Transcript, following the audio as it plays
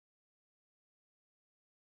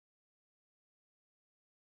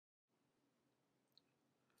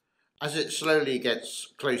As it slowly gets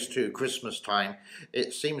close to Christmas time,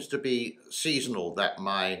 it seems to be seasonal that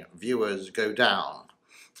my viewers go down,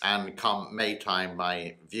 and come May time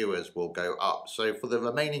my viewers will go up. So for the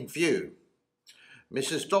remaining few,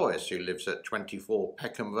 Mrs. Doris, who lives at 24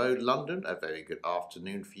 Peckham Road, London, a very good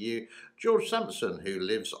afternoon for you. George Sampson, who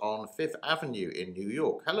lives on 5th Avenue in New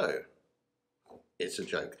York, hello. It's a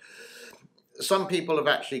joke. Some people have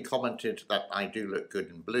actually commented that I do look good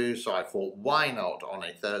in blue, so I thought, why not on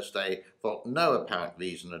a Thursday, for no apparent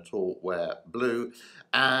reason at all, wear blue.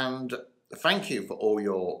 And thank you for all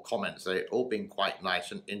your comments. They've all been quite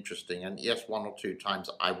nice and interesting. And yes, one or two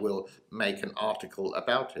times I will make an article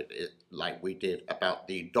about it, like we did about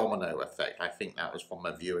the domino effect. I think that was from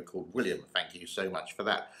a viewer called William. Thank you so much for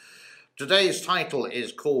that. Today's title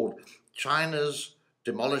is called China's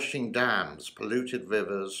Demolishing Dams, Polluted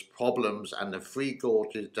Rivers, Problems, and the Three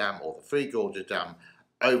Gorges Dam, or the Three Gorges Dam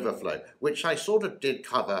Overflow, which I sort of did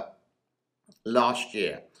cover last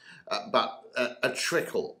year, but a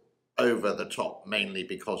trickle over the top, mainly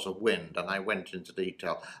because of wind, and I went into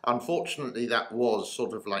detail. Unfortunately, that was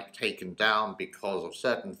sort of like taken down because of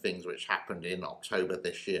certain things which happened in October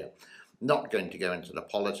this year. Not going to go into the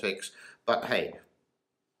politics, but hey,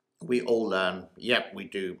 we all learn, yep, we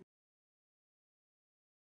do.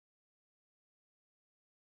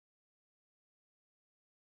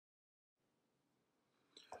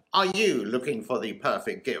 Are you looking for the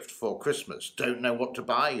perfect gift for Christmas? Don't know what to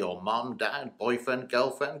buy your mum, dad, boyfriend,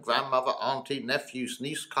 girlfriend, grandmother, auntie, nephews,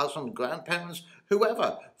 niece, cousin, grandparents,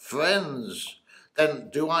 whoever, friends? Then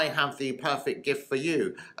do I have the perfect gift for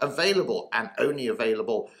you? Available, and only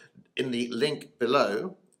available in the link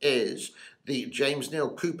below, is the James Neal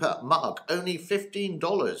Cooper mug. Only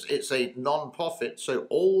 $15. It's a non-profit, so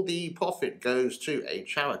all the profit goes to a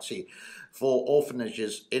charity for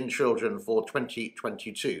orphanages in children for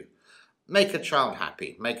 2022. Make a child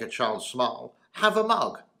happy, make a child smile. Have a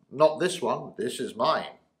mug. Not this one, this is mine.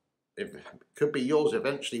 It could be yours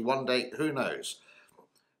eventually one day, who knows.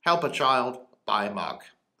 Help a child, buy a mug.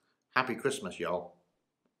 Happy Christmas, y'all.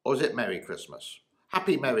 Or is it Merry Christmas?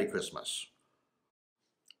 Happy Merry Christmas.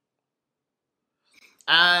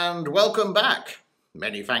 And welcome back.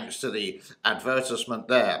 Many thanks to the advertisement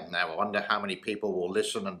there. Now I wonder how many people will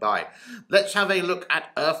listen and buy. Let's have a look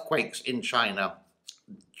at earthquakes in China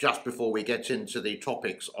just before we get into the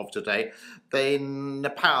topics of today. In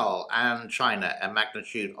Nepal and China, a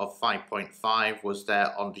magnitude of 5.5 was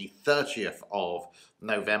there on the 30th of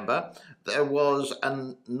November. There was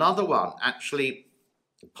another one actually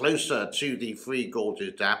closer to the Three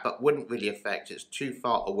Gorges Dam, but wouldn't really affect, it's too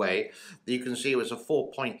far away. You can see it was a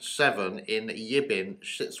 4.7 in Yibin,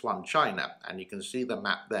 Sichuan, China, and you can see the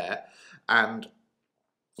map there, and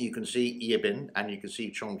you can see Yibin, and you can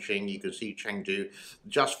see Chongqing, you can see Chengdu.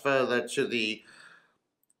 Just further to the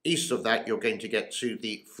east of that, you're going to get to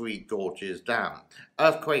the Three Gorges Dam.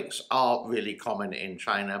 Earthquakes are really common in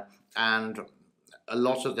China, and a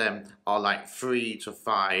lot of them are like 3 to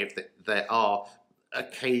 5. There are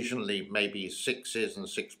occasionally maybe 6s and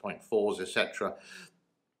 6.4s, etc.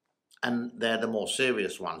 And they're the more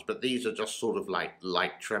serious ones, but these are just sort of like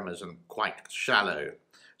light tremors and quite shallow.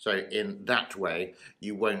 So in that way,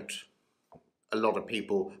 you won't, a lot of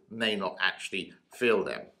people may not actually feel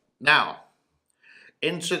them. Now,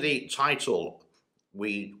 into the title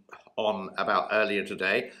we on about earlier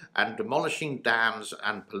today, and demolishing dams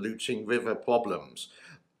and polluting river problems.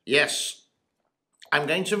 Yes, I'm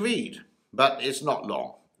going to read, but it's not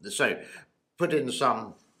long. So put in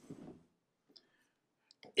some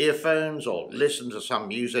earphones or listen to some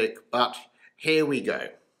music, but here we go.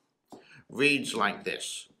 Reads like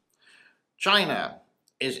this. China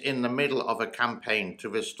is in the middle of a campaign to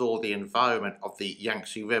restore the environment of the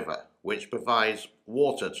Yangtze River, which provides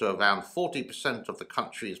water to around 40% of the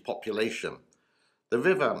country's population. The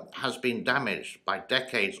river has been damaged by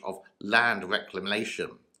decades of land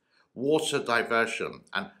reclamation, water diversion,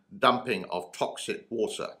 and dumping of toxic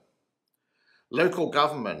water. Local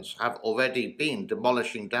governments have already been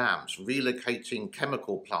demolishing dams, relocating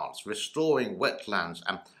chemical plants, restoring wetlands,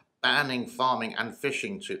 and banning farming and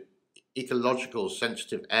fishing to ecological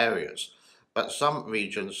sensitive areas, but some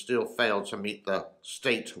regions still fail to meet the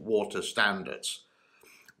state water standards.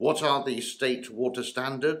 What are the state water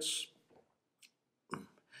standards?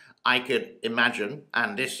 I could imagine,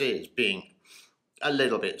 and this is being a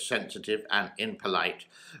little bit sensitive and impolite,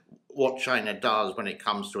 what China does when it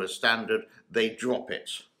comes to a standard, they drop it.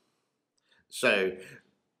 So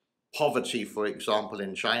poverty, for example,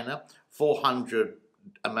 in China, 400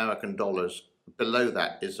 American dollars. Below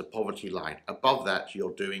that is the poverty line. Above that,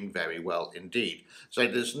 you're doing very well indeed. So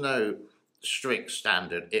there's no strict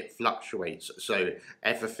standard. It fluctuates, so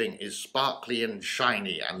everything is sparkly and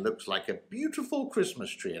shiny and looks like a beautiful Christmas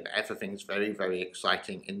tree, and everything's very, very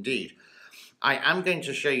exciting indeed. I am going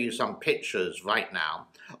to show you some pictures right now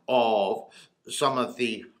of some of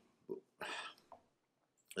the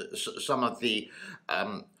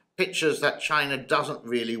pictures that China doesn't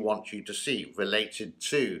really want you to see related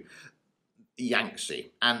to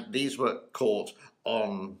Yangtze, and these were caught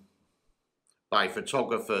on by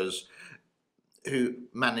photographers who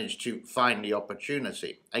managed to find the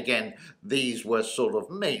opportunity. Again, these were sort of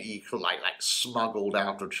maybe like smuggled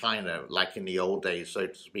out of China, like in the old days, so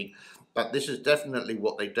to speak. But this is definitely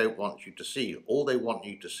what they don't want you to see. All they want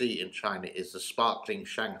you to see in China is the sparkling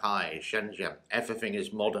Shanghai, Shenzhen. Everything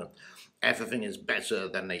is modern. Everything is better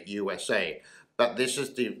than the USA. But this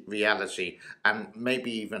is the reality, and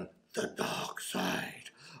maybe even the dark side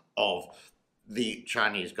of the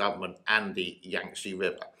Chinese government and the Yangtze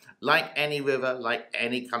River. Like any river, like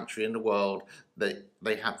any country in the world,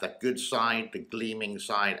 they have the good side, the gleaming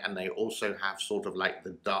side, and they also have sort of like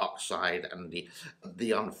the dark side and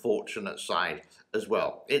the unfortunate side as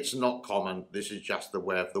well. It's not common. This is just the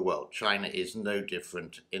way of the world. China is no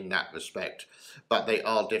different in that respect, but they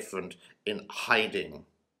are different in hiding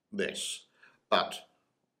this. But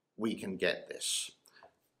we can get this.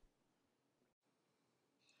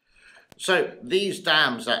 So these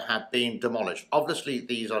dams that have been demolished, obviously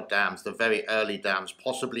these are dams, the very early dams,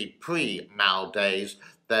 possibly pre-Mao days.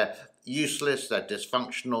 They're useless, they're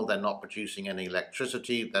dysfunctional, they're not producing any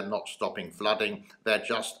electricity, they're not stopping flooding, they're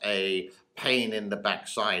just a pain in the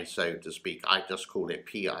backside, so to speak. I just call it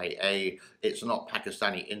PIA. It's not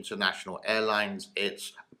Pakistani International Airlines,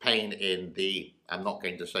 it's pain in the, I'm not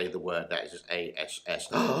going to say the word, that is ASS.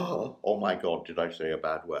 Oh my God, did I say a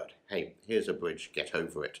bad word? Hey, here's a bridge, get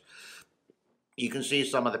over it. You can see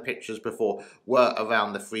some of the pictures before were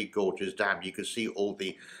around the Three Gorges Dam. You can see all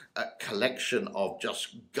the collection of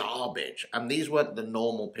just garbage. And these weren't the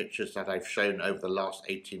normal pictures that I've shown over the last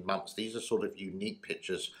 18 months. These are sort of unique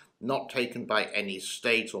pictures, not taken by any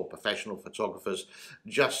state or professional photographers,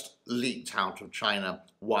 just leaked out of China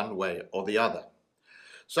one way or the other.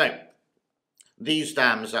 So these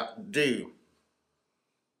dams that do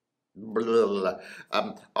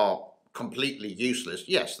are completely useless.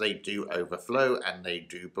 Yes, they do overflow and they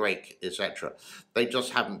do break, etc. They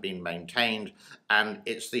just haven't been maintained, and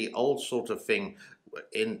it's the old sort of thing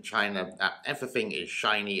in China that everything is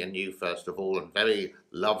shiny and new first of all, and very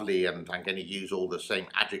lovely, and I'm going to use all the same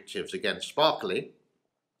adjectives again, sparkly,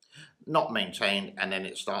 not maintained, and then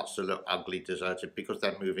it starts to look ugly, deserted, because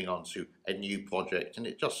they're moving on to a new project and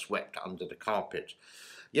it just swept under the carpet.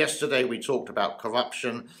 Yesterday we talked about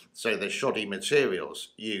corruption, so the shoddy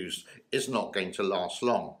materials used is not going to last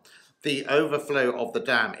long. The overflow of the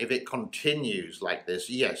dam, if it continues like this,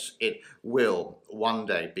 yes, it will one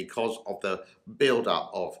day, because of the build-up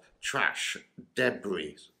of trash,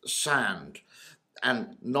 debris, sand,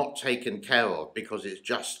 and not taken care of, because it's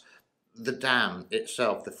just the dam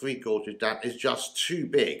itself, the Three Gorges Dam, is just too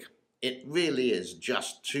big. It really is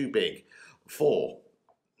just too big for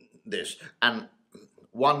this. And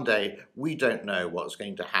one day, we don't know what's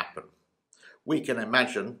going to happen. We can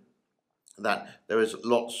imagine that there is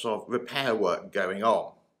lots of repair work going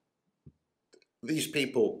on. These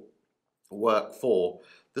people work for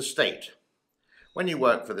the state. When you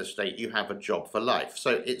work for the state, you have a job for life.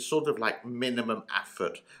 So it's sort of like minimum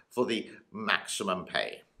effort for the maximum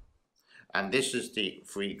pay. And this is the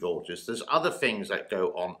Three Gorges. There's other things that go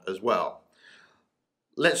on as well.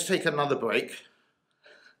 Let's take another break.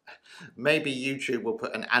 Maybe YouTube will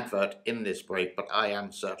put an advert in this break, but I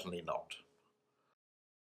am certainly not.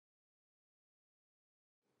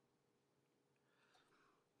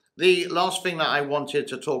 The last thing that I wanted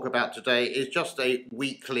to talk about today is just a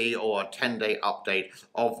weekly or a 10-day update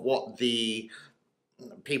of what the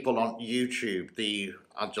people on YouTube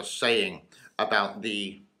are just saying about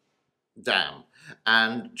the dam.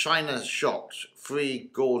 And China's shocked. Three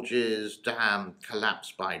Gorges Dam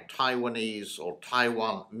collapsed by Taiwanese or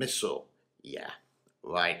Taiwan missile. Yeah,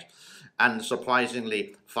 right. And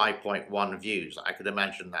surprisingly, 5.1 views. I could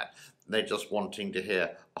imagine that. They're just wanting to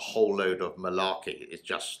hear a whole load of malarkey. It's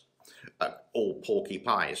just all porky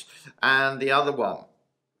pies. And the other one,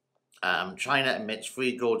 China admits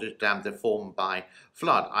Three Gorges Dam deformed by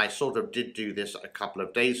flood. I sort of did do this a couple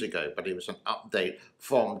of days ago, but it was an update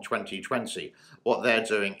from 2020. What they're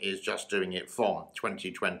doing is just doing it from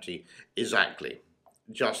 2020 exactly.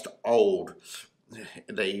 Just old.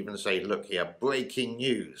 They even say, look here, breaking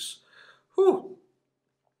news. Whew.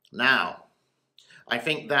 Now, I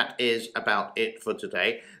think that is about it for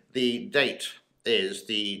today. The date is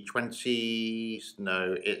the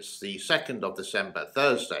 2nd of December,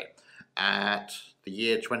 Thursday, at the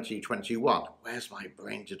year 2021. Where's my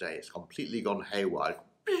brain today? It's completely gone haywire.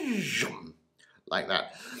 Like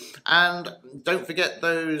that. And don't forget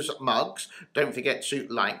those mugs. Don't forget to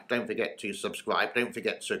like. Don't forget to subscribe. Don't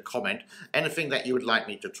forget to comment. Anything that you would like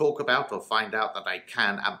me to talk about or find out that I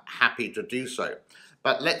can, I'm happy to do so.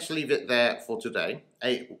 But let's leave it there for today.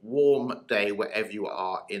 A warm day wherever you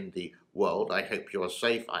are in the world. I hope you are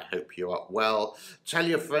safe. I hope you are well. Tell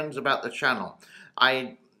your friends about the channel.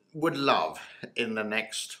 I would love in the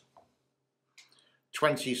next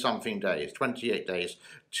 20-something days, 28 days,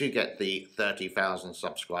 to get the 30,000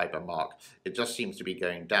 subscriber mark. It just seems to be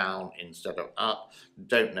going down instead of up.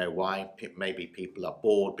 Don't know why. Maybe people are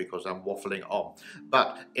bored because I'm waffling on.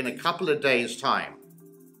 But in a couple of days' time,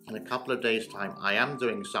 I am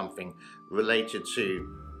doing something related to,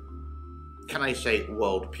 can I say,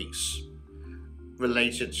 world peace,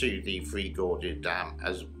 related to the Three Gorges Dam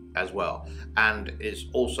as well, and it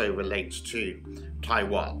also relates to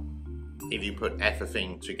Taiwan. If you put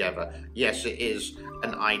everything together, yes, it is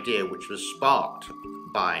an idea which was sparked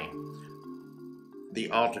by the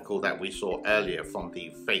article that we saw earlier from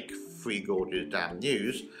the fake Three Gorges Dam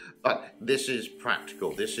news, but this is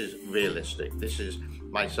practical, this is realistic, this is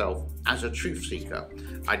myself as a truth seeker.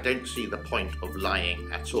 I don't see the point of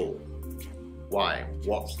lying at all. Why?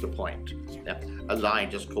 What's the point? Yeah. A lie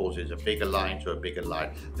just causes a bigger lie into a bigger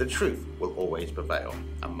lie. The truth will always prevail.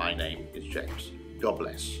 And my name is James. God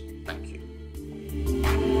bless. Thank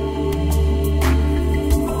you.